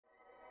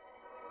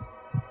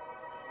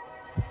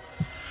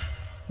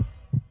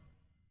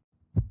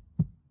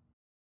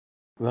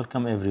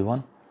Welcome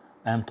everyone.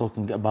 I am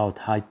talking about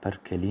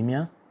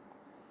hyperkalemia.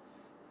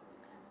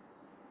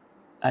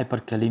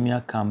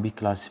 Hyperkalemia can be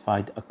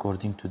classified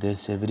according to their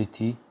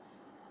severity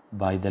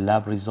by the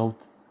lab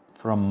result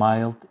from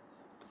mild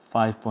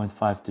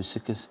 5.5 to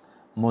 6,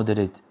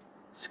 moderate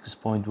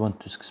 6.1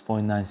 to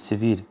 6.9,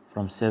 severe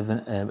from 7,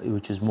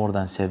 which is more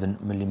than 7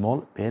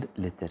 millimole per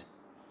liter.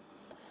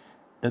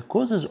 The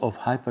causes of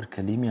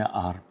hyperkalemia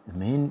are, the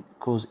main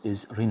cause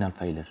is renal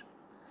failure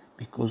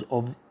because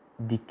of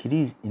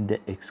decrease in the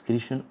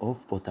excretion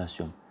of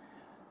potassium.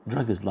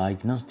 Drugs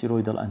like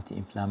non-steroidal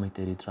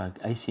anti-inflammatory drug,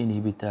 ACE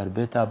inhibitor,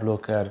 beta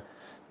blocker,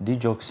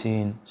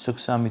 digoxin,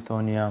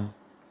 succinylcholine,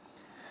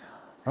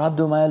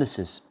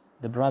 rhabdomyolysis.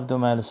 The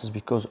rhabdomyolysis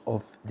because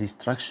of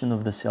destruction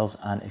of the cells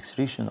and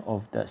excretion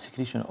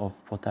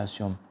of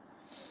potassium.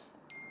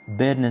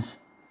 Bareness.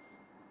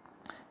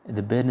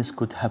 The bareness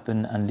could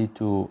happen and lead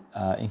to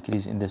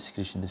increase in the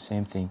secretion, the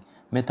same thing.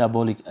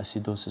 Metabolic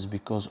acidosis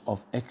because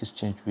of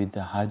exchange with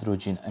the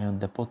hydrogen ion.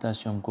 The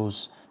potassium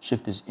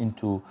shifts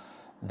into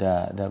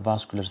the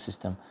vascular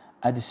system.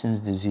 Addison's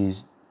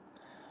disease.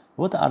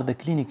 What are the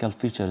clinical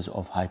features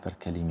of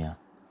hyperkalemia?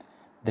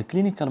 The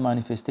clinical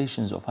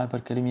manifestations of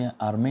hyperkalemia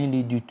are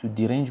mainly due to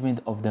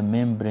derangement of the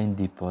membrane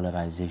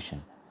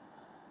depolarization.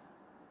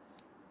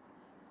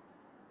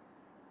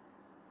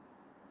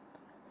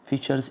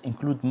 Features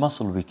include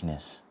muscle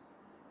weakness,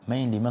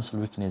 mainly muscle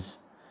weakness,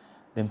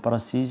 then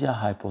paresthesia,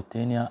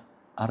 hypotonia,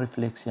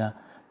 areflexia.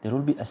 There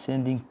will be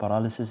ascending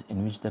paralysis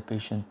in which the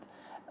patient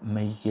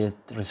may get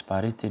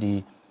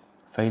respiratory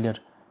failure,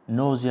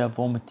 nausea,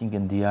 vomiting,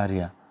 and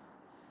diarrhea.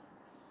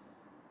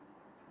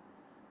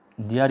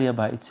 Diarrhea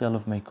by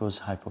itself may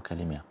cause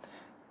hypokalemia.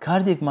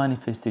 Cardiac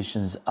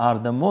manifestations are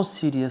the most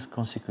serious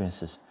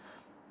consequences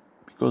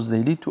because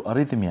they lead to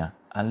arrhythmia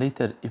and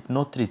later, if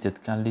not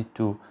treated, can lead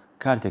to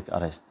cardiac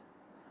arrest.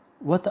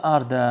 What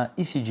are the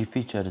ECG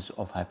features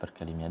of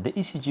hyperkalemia? The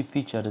ECG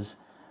features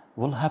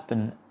will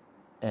happen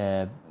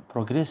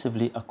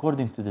progressively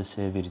according to the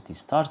severity,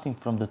 starting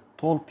from the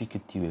tall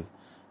peaked T wave,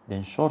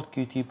 then short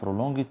QT,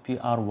 prolonged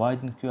PR,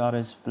 widened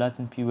QRS,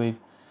 flattened P wave.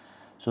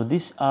 So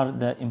these are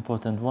the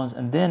important ones,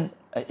 and then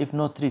if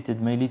not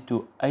treated may lead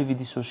to IV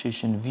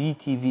dissociation,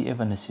 VT, VF,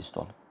 and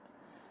systole.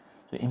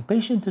 So in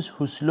patients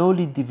who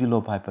slowly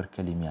develop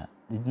hyperkalemia,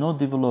 did not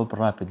develop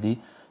rapidly,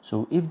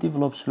 so if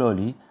developed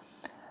slowly,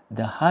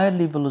 the higher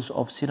levels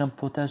of serum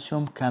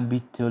potassium can be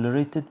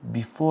tolerated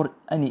before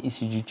any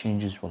ECG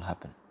changes will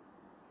happen.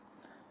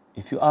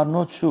 If you are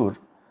not sure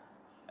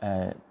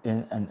and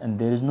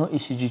there is no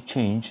ECG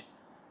change,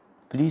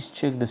 please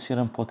check the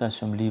serum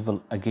potassium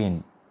level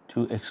again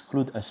to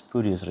exclude a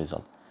spurious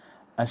result.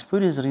 A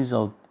spurious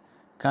result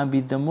can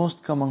be the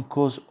most common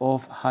cause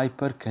of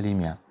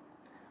hyperkalemia.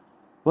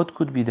 What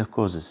could be the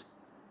causes?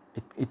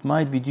 It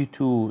might be due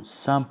to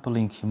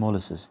sampling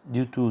hemolysis,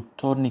 due to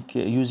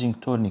using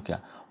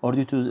tourniquet, or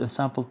due to a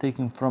sample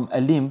taken from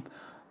a limb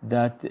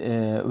that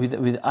with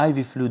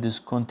IV fluids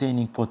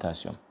containing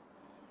potassium.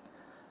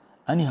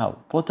 Anyhow,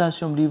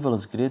 potassium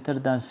levels greater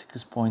than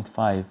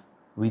 6.5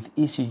 with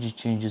ECG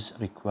changes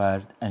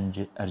required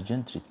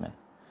urgent treatment.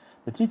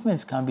 The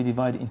treatments can be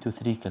divided into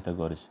 3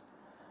 categories.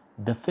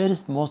 The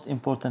first most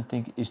important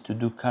thing is to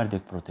do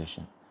cardiac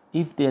protection.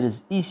 If there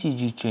is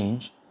ECG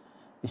change,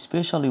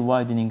 especially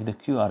widening the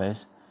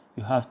QRS,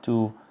 you have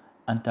to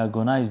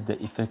antagonize the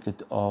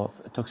effect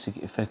of toxic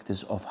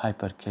effects of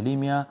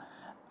hyperkalemia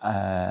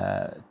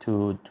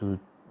to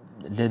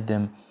let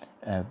them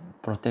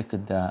protect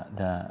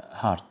the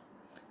heart.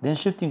 Then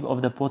shifting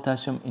of the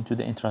potassium into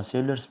the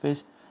intracellular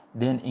space,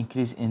 then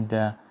increase in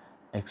the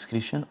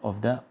excretion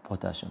of the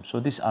potassium. So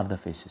these are the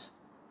phases.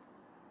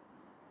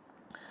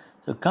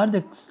 So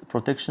cardiac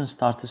protection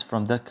starts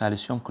from the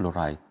calcium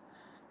chloride.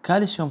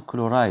 Calcium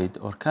chloride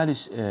or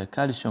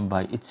calcium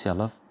by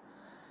itself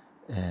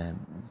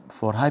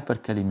for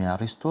hyperkalemia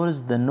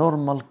restores the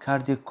normal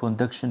cardiac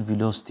conduction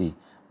velocity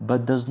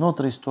but does not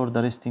restore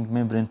the resting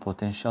membrane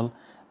potential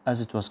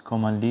as it was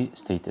commonly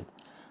stated.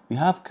 We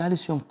have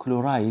calcium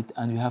chloride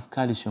and we have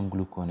calcium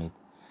gluconate.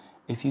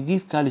 If you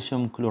give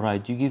calcium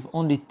chloride, you give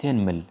only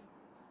 10 ml.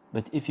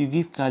 But if you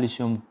give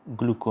calcium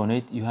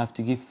gluconate, you have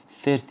to give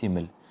 30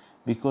 ml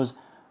because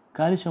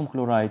calcium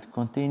chloride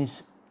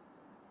contains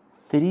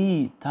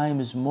 3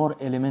 times more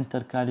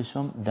elemental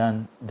calcium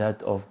than that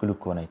of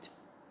gluconate.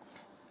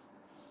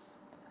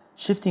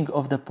 Shifting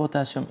of the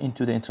potassium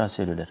into the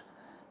intracellular.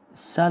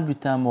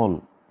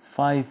 Salbutamol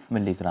 5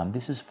 mg.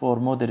 This is for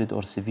moderate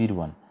or severe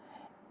one.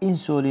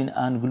 Insulin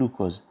and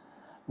glucose.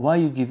 Why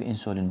you give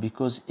insulin?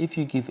 Because if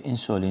you give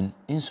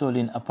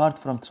insulin apart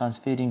from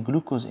transferring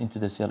glucose into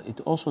the cell,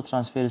 it also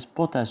transfers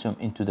potassium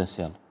into the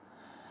cell.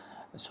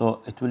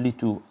 So it will lead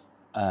to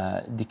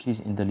decrease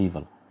in the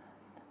level.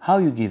 How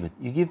you give it?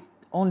 You give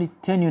only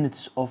 10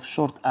 units of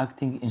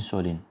short-acting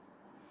insulin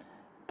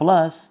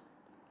plus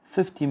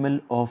 50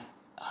 ml of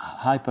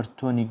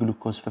hypertonic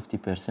glucose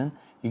 50%.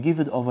 You give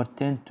it over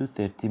 10 to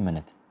 30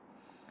 minutes.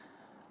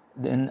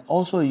 Then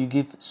also you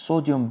give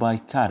sodium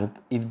bicarb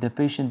if the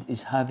patient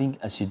is having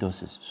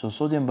acidosis. So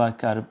sodium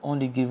bicarb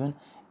only given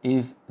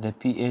if the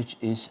pH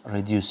is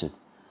reduced,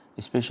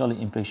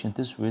 especially in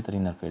patients with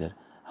renal failure.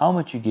 How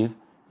much you give?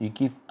 You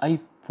give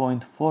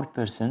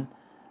 8.4%,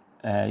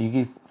 you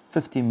give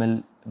 50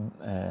 ml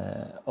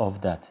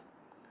of that.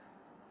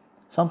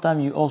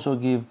 Sometimes you also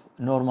give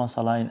normal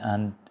saline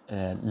and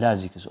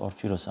Lasix or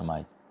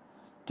furosemide.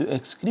 To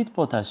excrete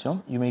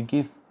potassium, you may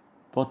give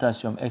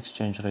potassium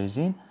exchange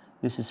resin.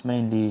 This is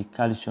mainly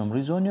calcium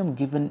resonium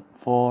given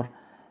for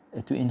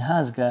to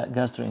enhance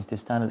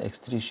gastrointestinal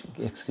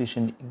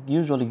excretion,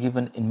 usually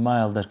given in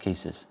milder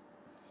cases.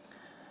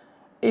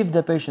 If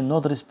the patient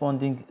not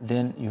responding,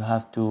 then you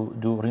have to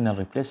do renal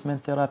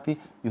replacement therapy.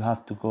 You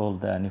have to call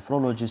the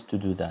nephrologist to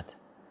do that.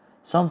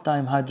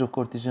 Sometimes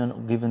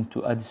hydrocortisone given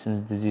to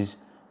Addison's disease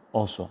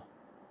also.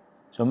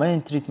 So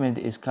main treatment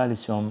is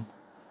calcium.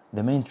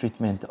 The main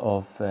treatment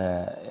of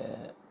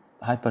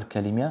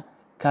hyperkalemia,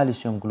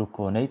 calcium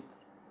gluconate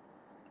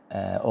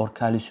or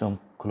calcium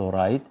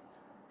chloride.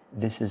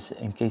 This is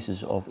in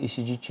cases of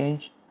ECG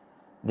change.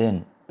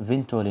 Then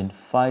Ventolin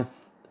 5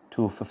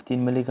 to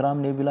 15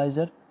 milligram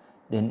nebulizer.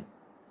 Then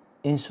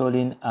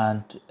insulin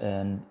and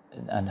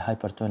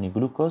hypertonic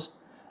glucose.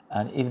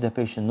 And if the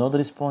patient not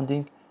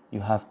responding, you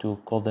have to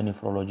call the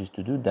nephrologist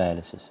to do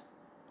dialysis.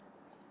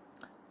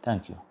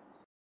 Thank you.